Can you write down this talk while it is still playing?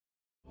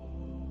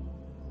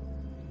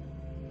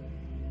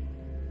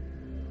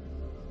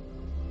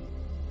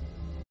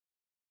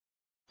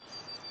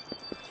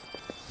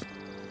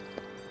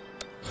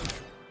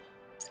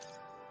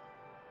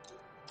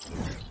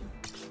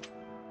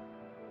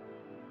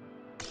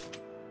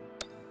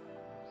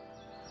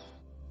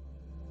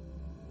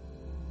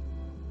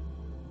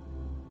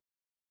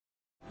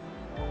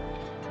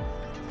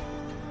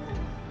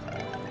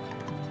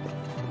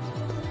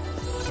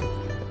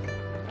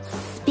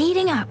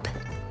speeding up.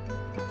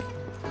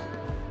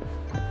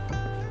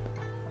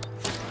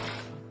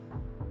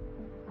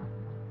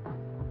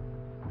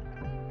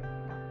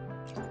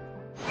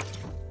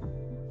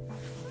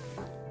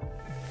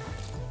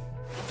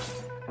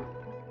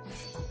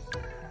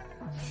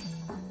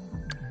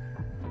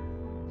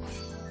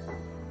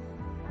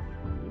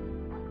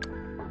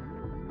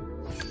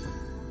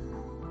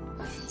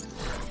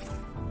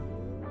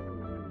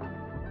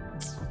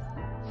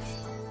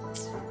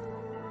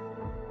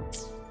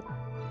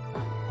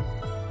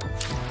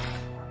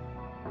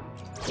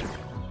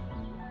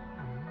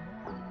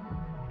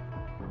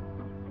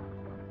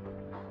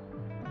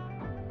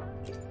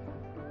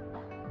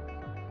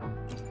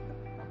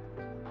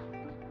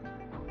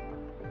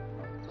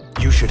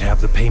 You should have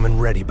the payment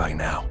ready by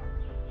now.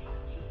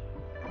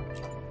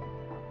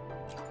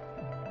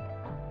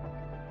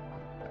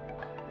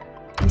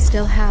 We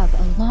still have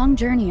a long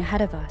journey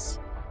ahead of us.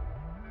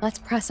 Let's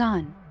press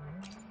on.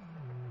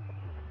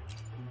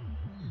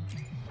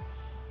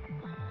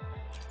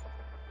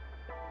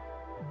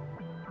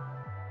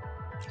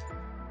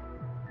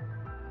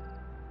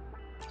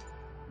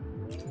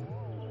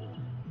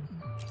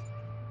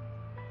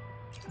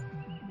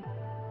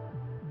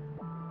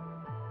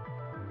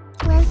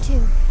 Where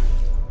to?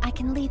 I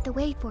can lead the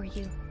way for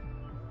you.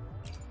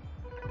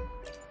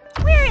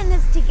 We're in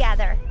this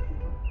together.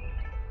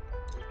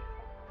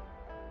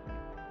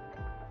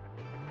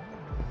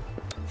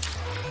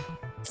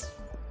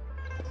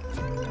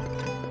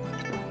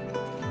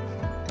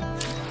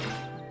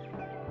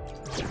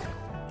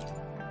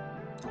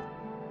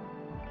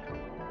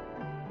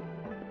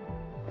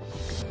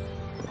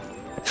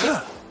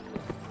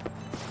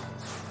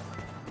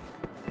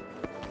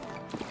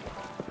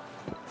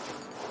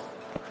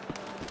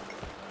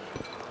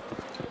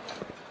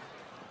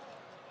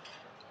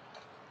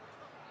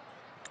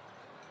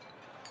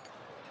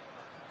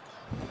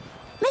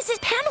 Mrs.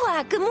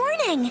 Panwa, good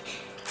morning.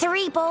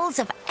 3 bowls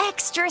of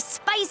extra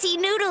spicy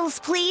noodles,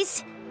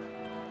 please.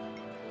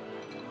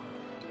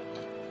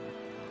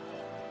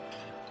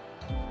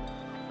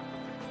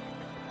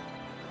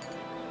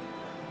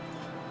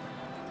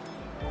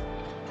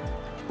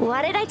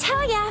 What did I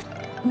tell ya?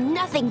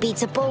 Nothing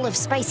beats a bowl of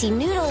spicy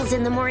noodles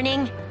in the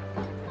morning.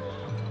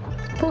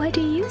 What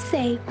do you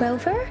say,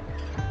 Rover?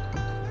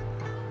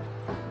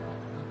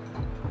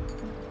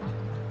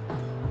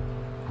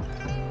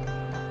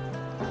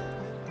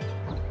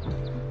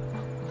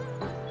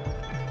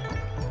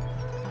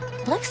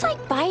 Looks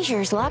like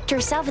Bijou's locked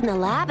herself in the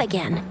lab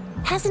again.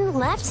 Hasn't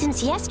left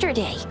since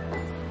yesterday.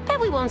 Bet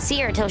we won't see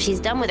her till she's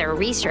done with her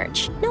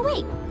research. No,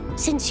 wait.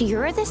 Since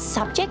you're the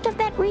subject of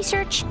that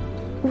research,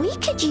 we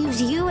could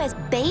use you as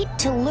bait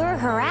to lure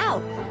her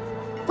out.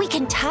 We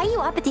can tie you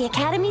up at the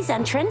Academy's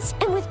entrance,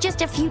 and with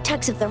just a few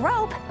tugs of the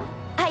rope,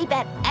 I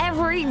bet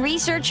every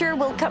researcher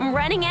will come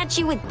running at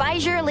you with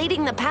Bijou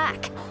leading the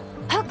pack.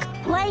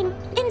 Hook, line,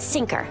 and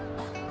sinker.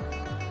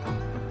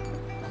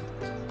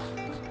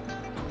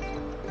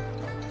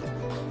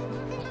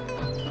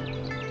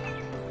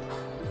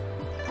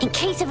 In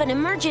case of an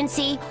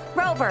emergency,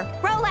 Rover,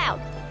 roll out!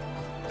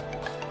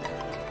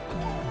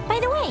 By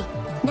the way,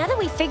 now that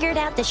we've figured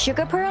out the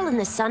sugar pearl and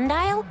the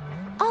sundial,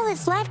 all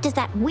that's left is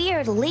that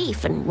weird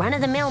leaf and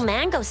run-of-the-mill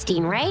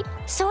mangosteen, right?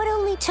 So it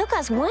only took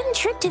us 1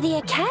 trip to the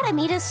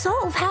Academy to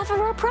solve half of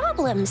our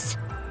problems.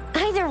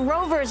 Either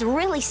Rover's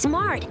really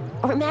smart,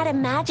 or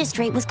Madam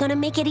Magistrate was gonna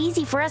make it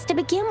easy for us to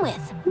begin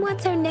with.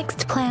 What's our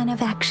next plan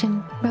of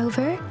action,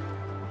 Rover?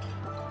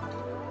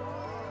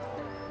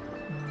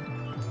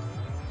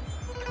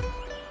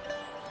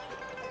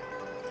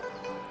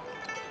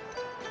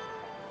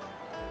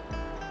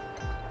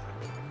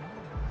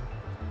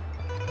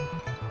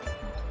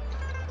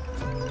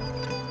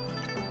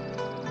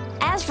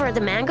 As for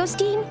the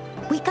mangosteen,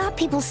 we got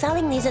people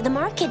selling these at the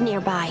market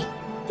nearby.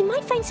 We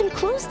might find some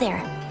clues there.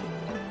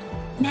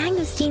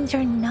 Mangosteens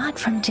are not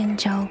from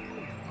Jinzhou.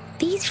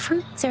 These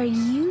fruits are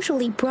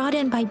usually brought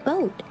in by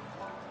boat.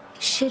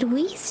 Should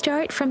we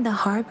start from the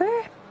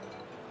harbor?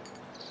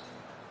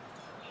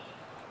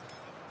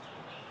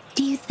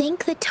 Do you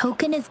think the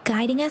token is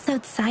guiding us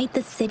outside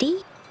the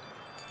city?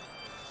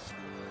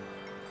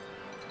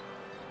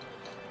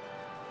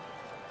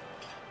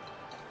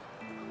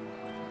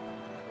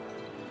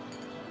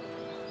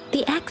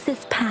 The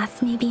access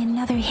pass may be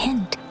another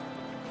hint.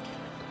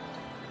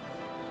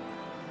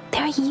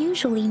 There are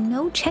usually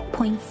no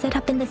checkpoints set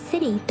up in the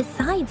city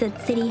besides at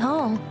City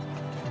Hall.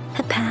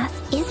 A pass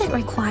isn't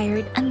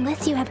required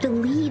unless you have to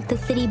leave the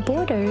city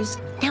borders.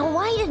 Now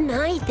why didn't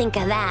I think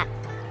of that?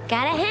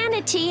 Gotta hand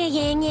it to you,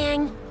 Yang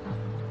Yang.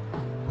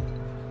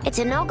 It's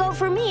a no-go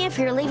for me if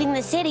you're leaving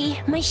the city.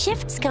 My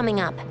shift's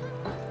coming up.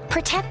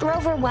 Protect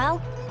Rover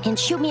well, and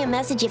shoot me a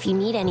message if you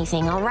need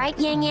anything, all right,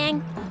 Yang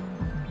Yang?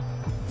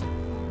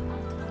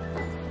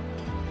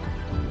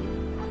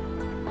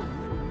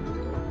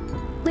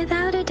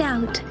 Without a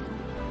doubt.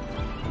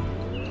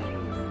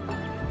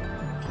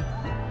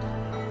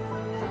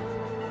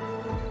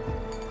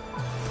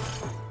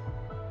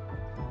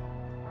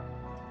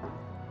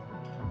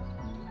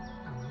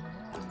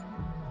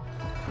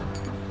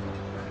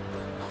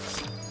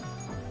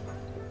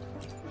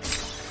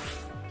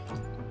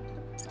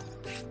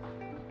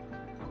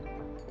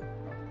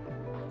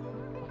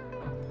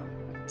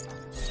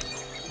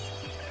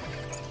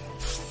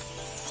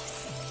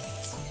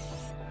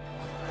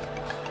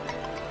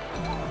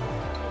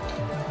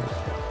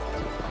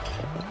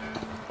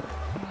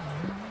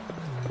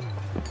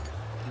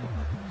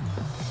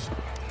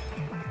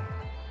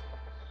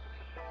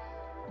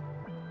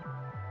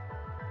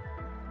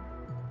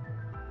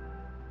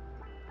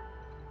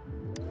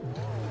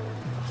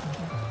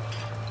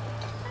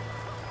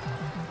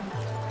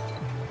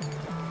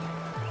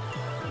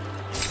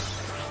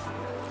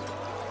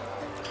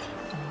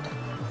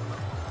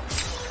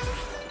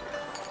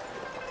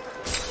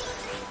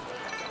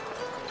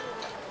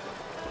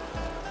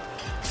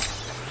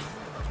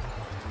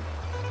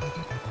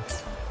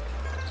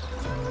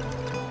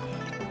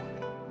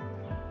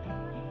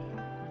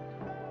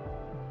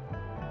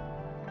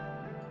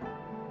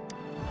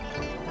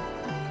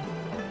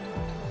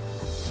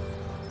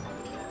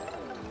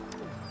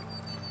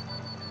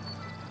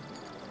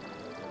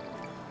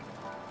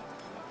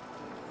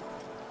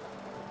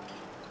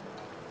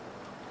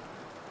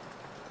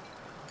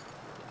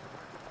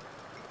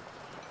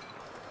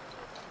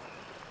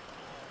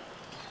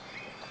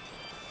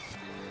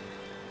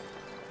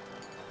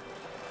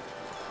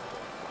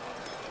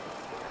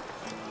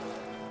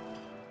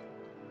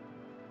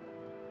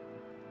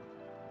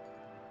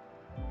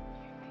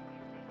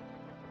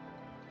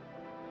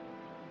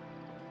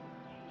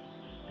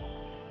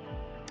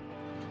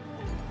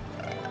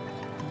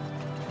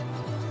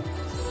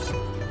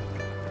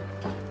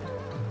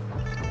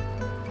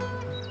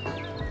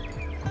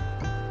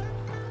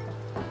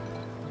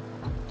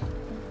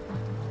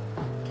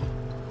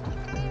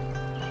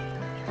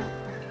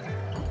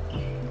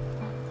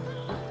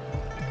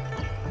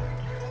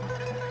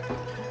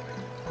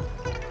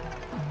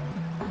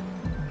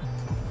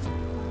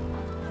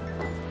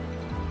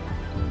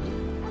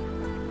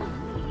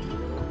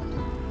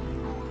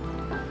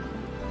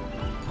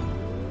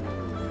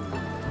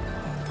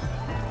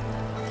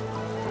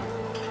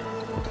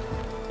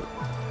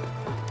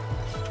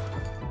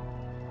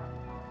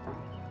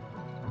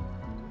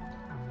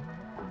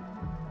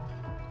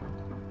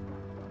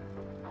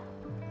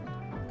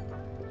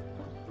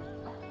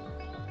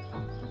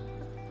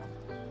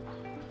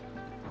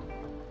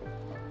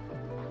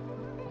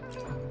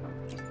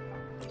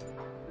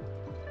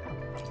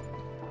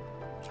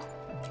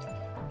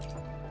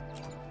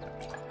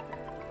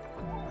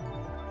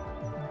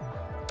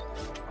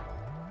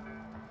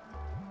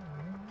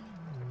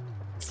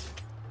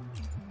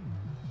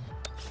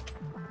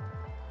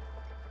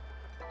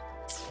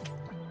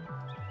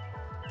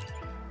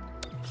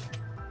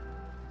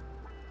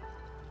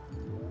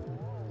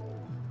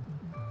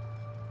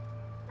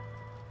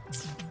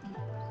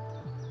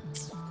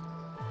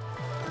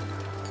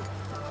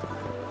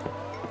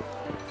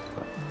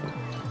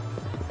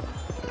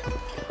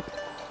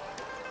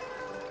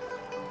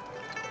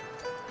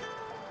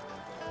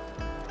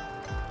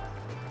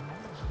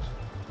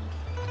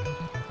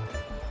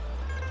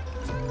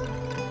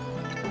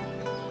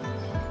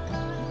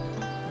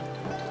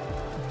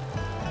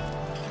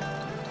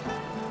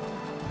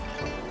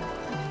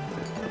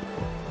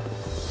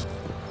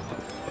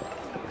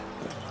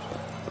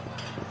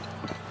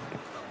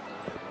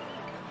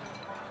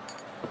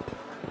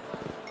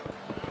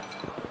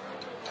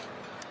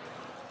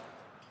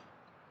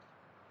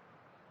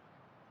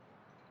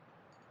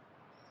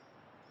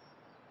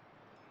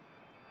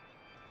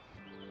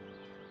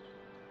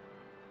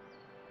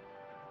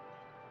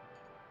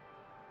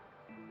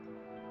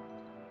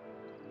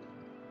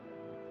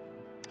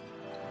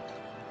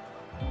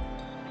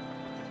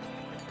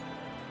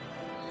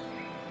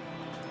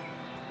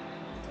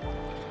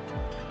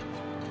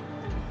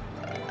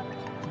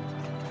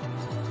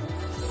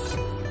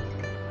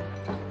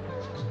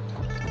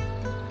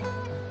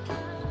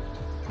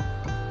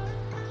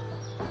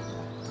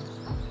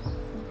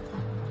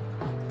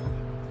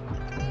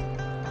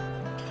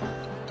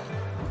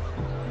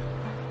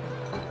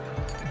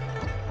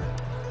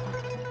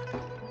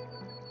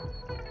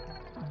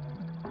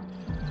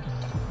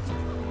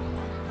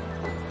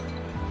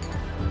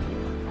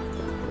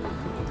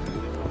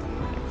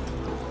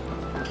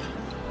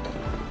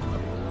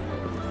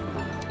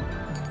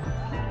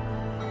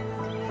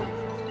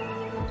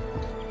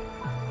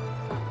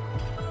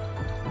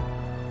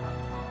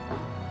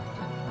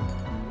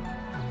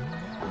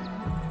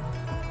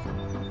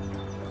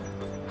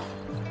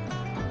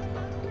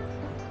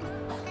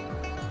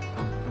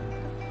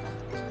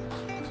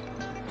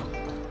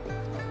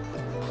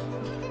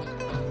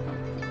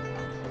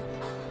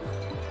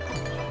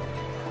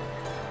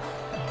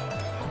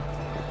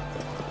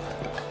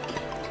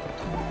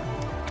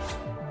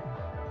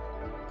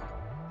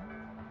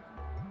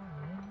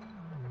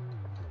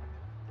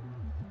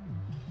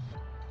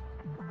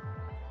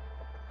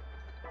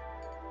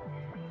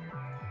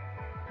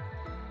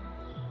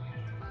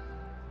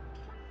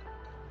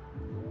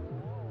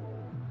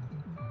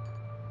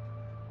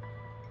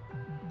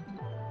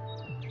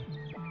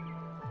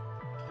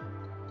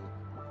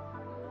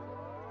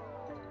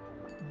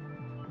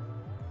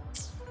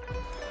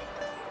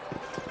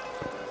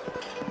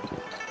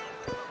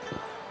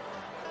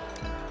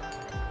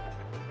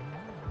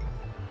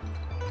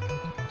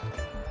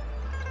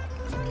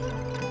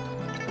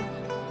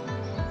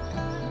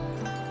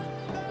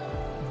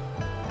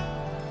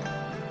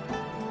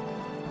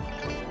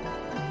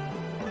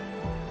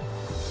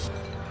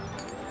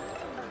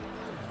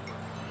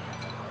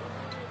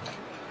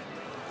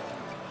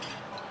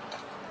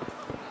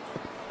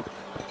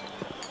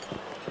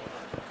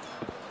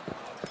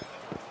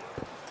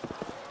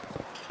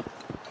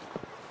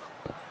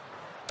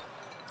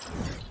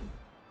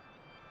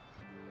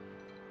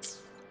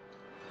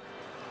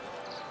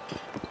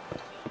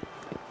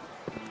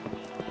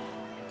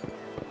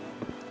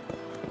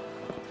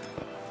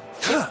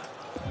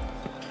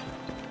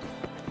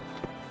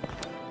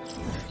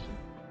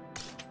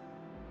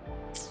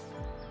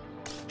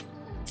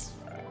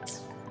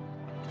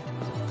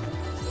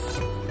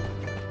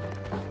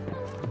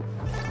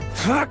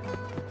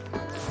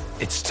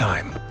 It's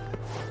time.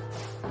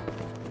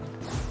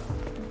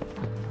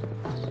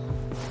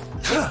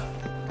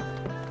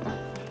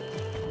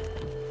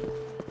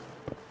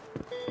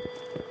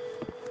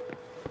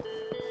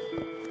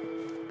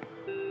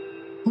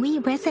 We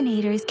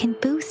Resonators can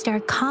boost our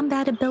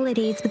combat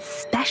abilities with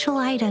special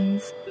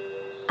items.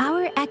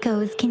 Our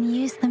Echoes can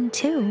use them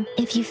too,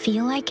 if you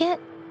feel like it.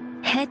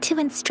 Head to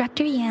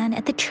Instructor Yan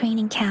at the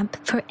training camp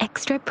for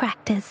extra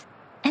practice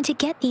and to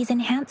get these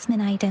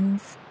enhancement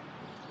items.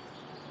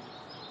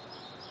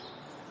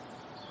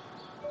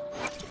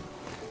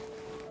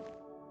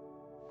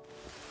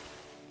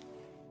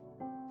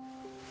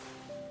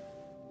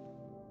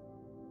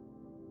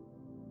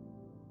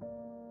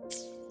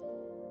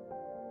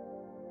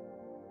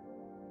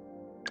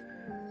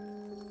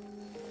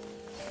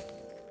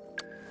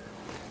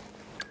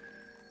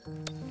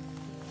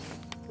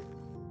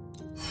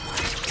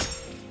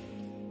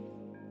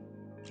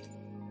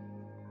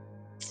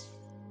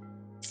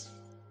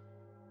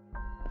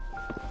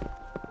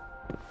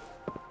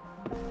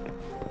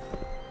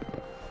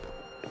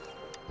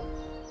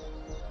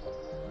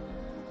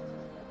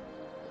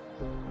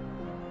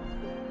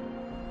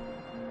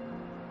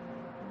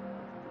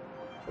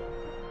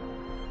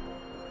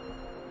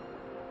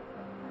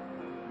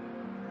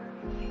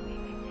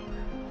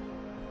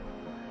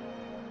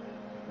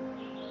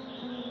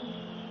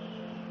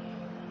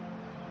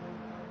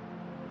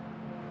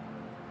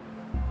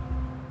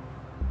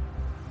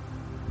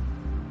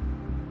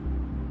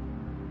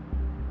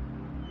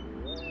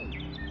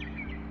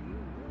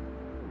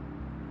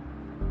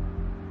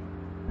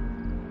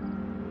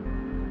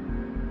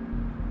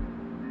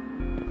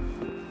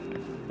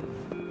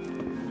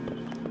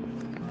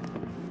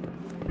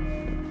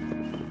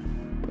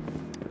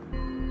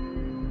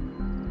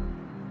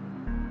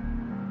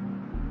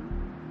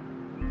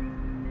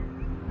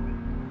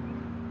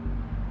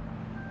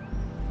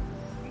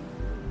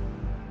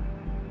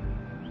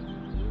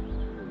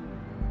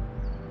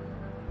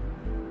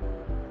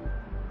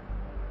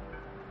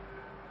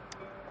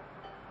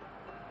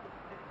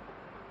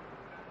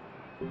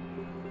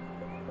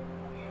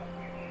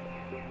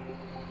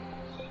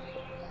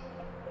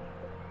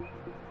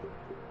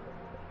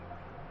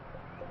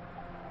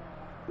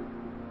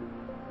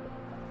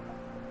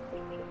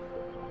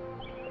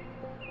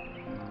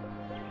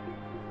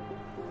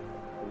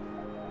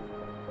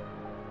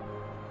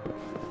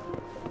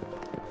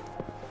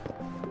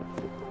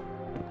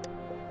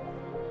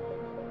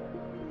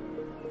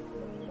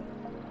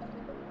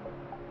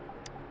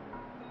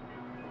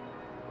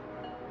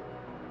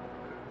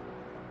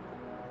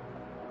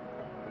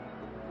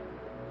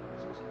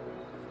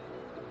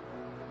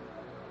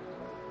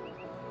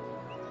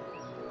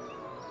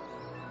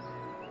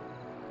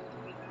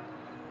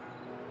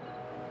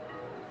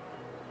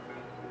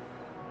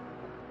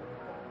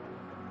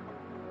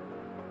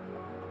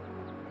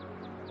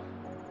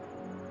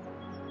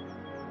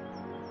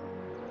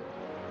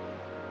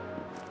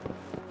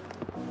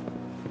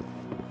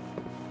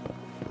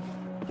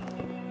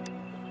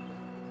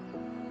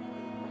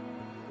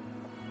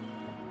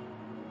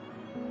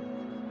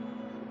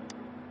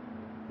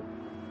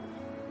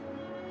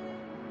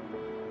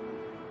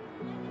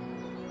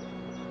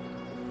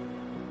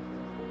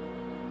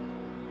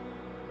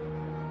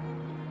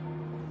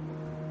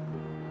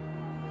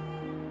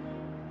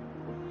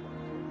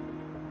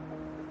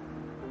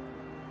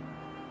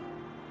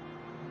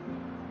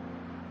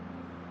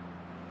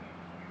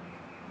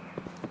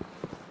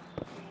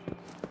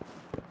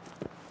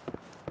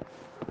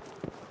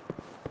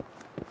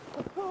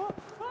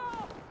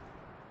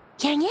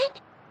 Yangyang,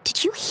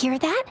 did you hear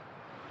that?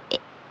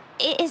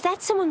 Is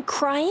that someone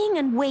crying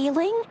and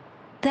wailing?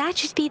 That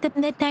should be the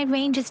Midnight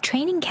Range's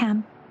training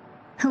camp.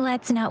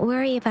 Let's not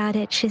worry about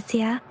it,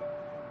 CHIXIA.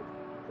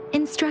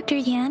 Instructor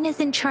Yan is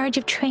in charge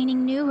of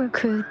training new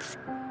recruits.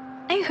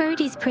 I heard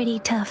he's pretty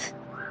tough,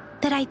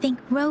 but I think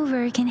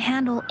Rover can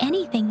handle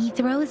anything he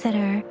throws at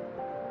her.